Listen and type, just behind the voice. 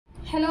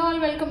Hello all,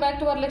 welcome back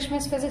to our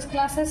Lakshmi's physics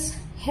classes.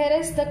 Here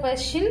is the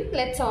question,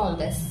 let's solve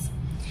this.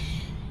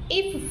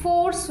 If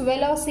force,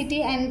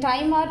 velocity and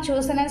time are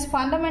chosen as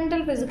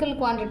fundamental physical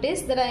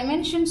quantities, the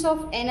dimensions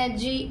of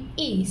energy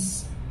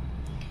is.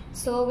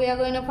 So we are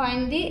going to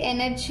find the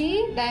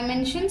energy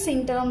dimensions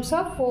in terms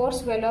of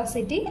force,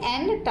 velocity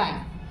and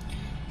time.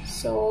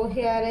 So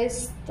here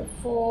is the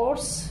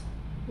force,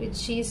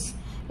 which is,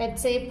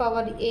 let's say,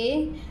 power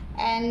A,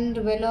 and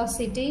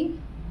velocity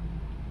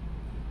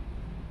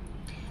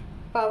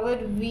power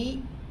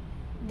V,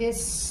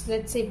 this,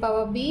 let's say,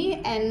 power B,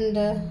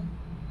 and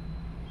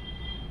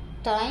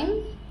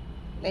time,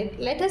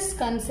 let us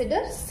consider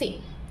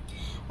C.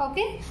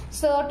 Okay,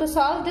 so to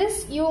solve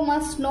this you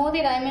must know the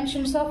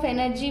dimensions of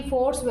energy,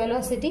 force,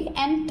 velocity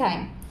and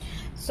time.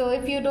 So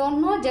if you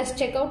don't know, just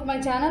check out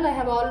my channel. I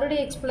have already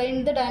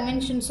explained the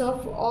dimensions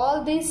of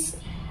all these.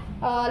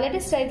 Let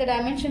us write the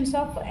dimensions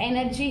of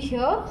energy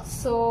here.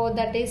 So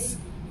that is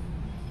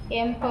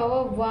m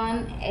power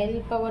 1, L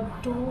power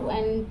 2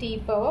 and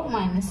T power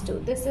minus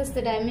 2. This is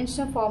the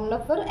dimensional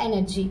formula for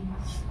energy.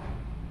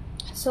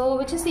 So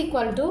which is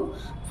equal to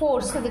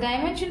force. So the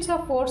dimensions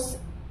of force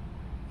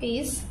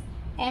is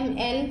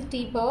mL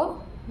T power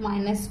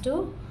minus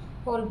 2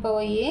 whole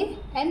power A,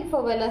 and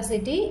for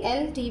velocity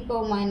L T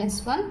power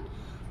minus 1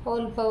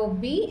 whole power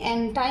B,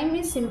 and time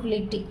is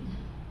simply T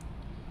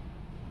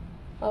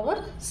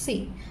power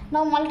C.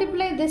 Now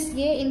multiply this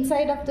A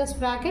inside of this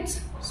brackets.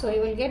 So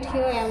you will get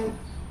here m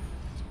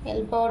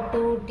L power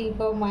 2 T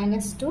power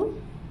minus 2,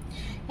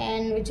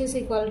 and which is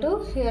equal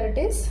to, here it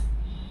is,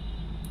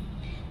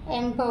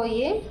 m power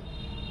A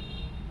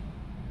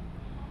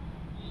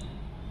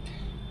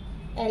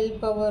L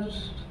power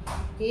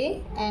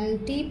A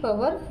and T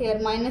power, here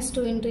minus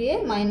 2 into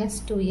A,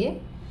 minus 2A.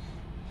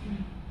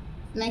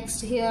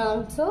 Next here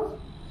also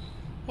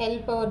L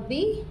power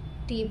B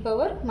T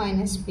power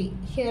minus B.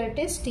 Here it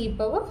is T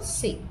power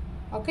C.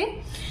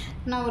 Okay.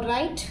 Now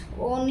write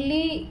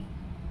only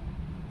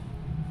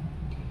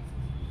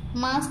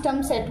mass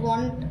terms at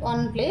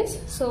one place.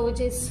 So which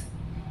is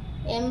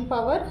m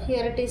power,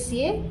 here it is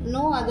A,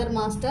 no other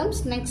mass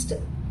terms. Next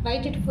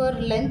write it for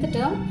length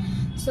term.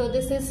 So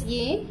this is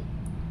A,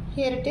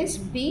 here it is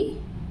B,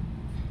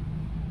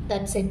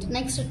 that's it.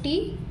 Next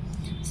T,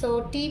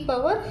 so T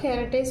power,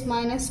 here it is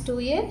minus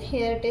 2A,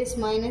 here it is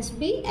minus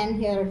B, and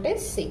here it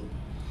is C.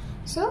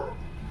 So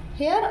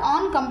here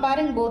on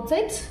comparing both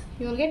sides,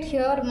 you will get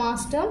here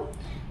mass term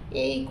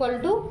A equal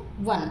to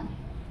 1.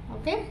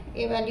 Okay,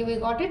 A value we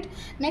got it.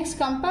 Next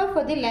compare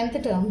for the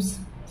length terms.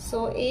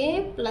 So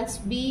A plus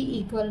B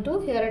equal to,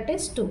 here it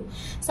is 2.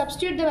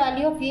 Substitute the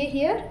value of A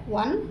here,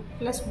 1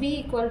 plus B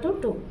equal to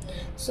 2.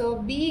 So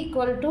B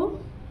equal to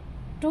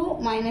 2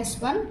 minus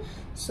 1.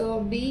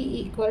 So B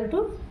equal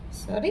to,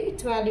 sorry,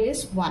 its value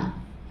is 1.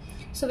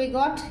 So we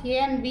got A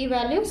and B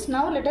values.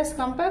 Now let us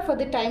compare for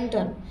the time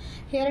term.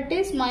 Here it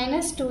is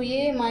minus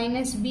 2A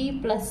minus B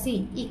plus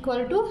C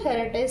equal to, here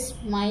it is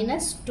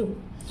minus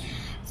 2.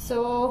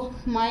 So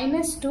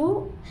minus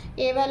 2,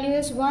 A value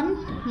is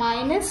 1,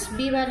 minus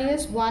B value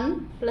is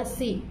 1 plus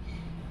C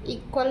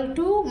equal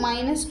to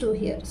minus 2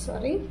 here,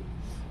 sorry,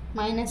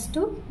 minus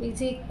 2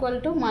 is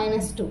equal to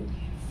minus 2.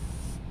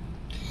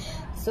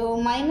 So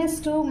minus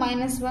 2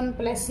 minus 1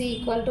 plus C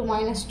equal to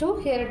minus 2.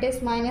 Here it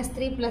is minus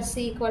 3 plus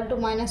C equal to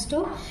minus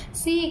 2.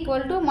 C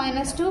equal to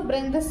minus 2.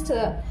 Bring this 3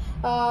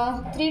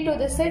 to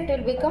this side,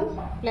 it will become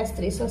plus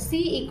 3. So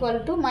C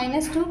equal to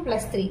minus 2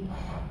 plus 3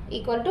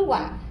 equal to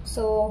 1.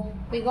 So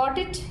we got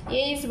it.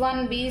 A is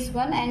 1, B is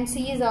 1 and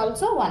C is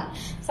also 1.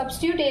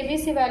 Substitute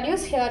ABC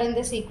values here in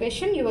this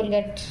equation. You will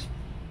get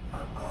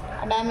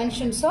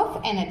dimensions of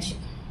energy.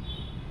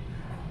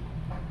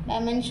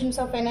 Dimensions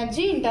of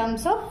energy in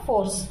terms of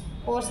force.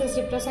 Force is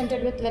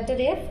represented with letter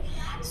F.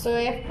 So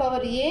F power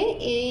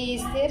A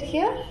is there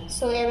here.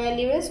 So A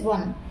value is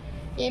 1.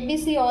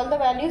 ABC, all the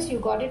values you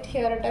got it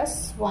here at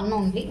as 1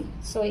 only.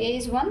 So A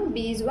is 1,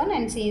 B is 1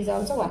 and C is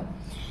also 1.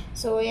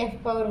 So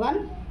F power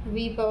 1,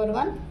 V power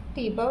 1,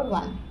 T power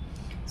 1.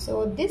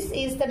 So this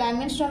is the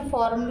dimensional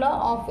formula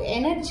of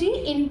energy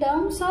in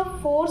terms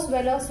of force,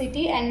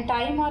 velocity and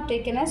time are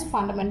taken as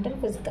fundamental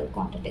physical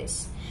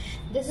quantities.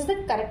 This is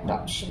the correct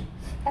option.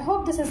 I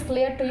hope this is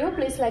clear to you.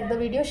 Please like the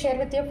video, share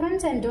with your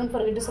friends and don't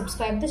forget to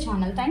subscribe the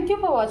channel. Thank you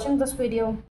for watching this video.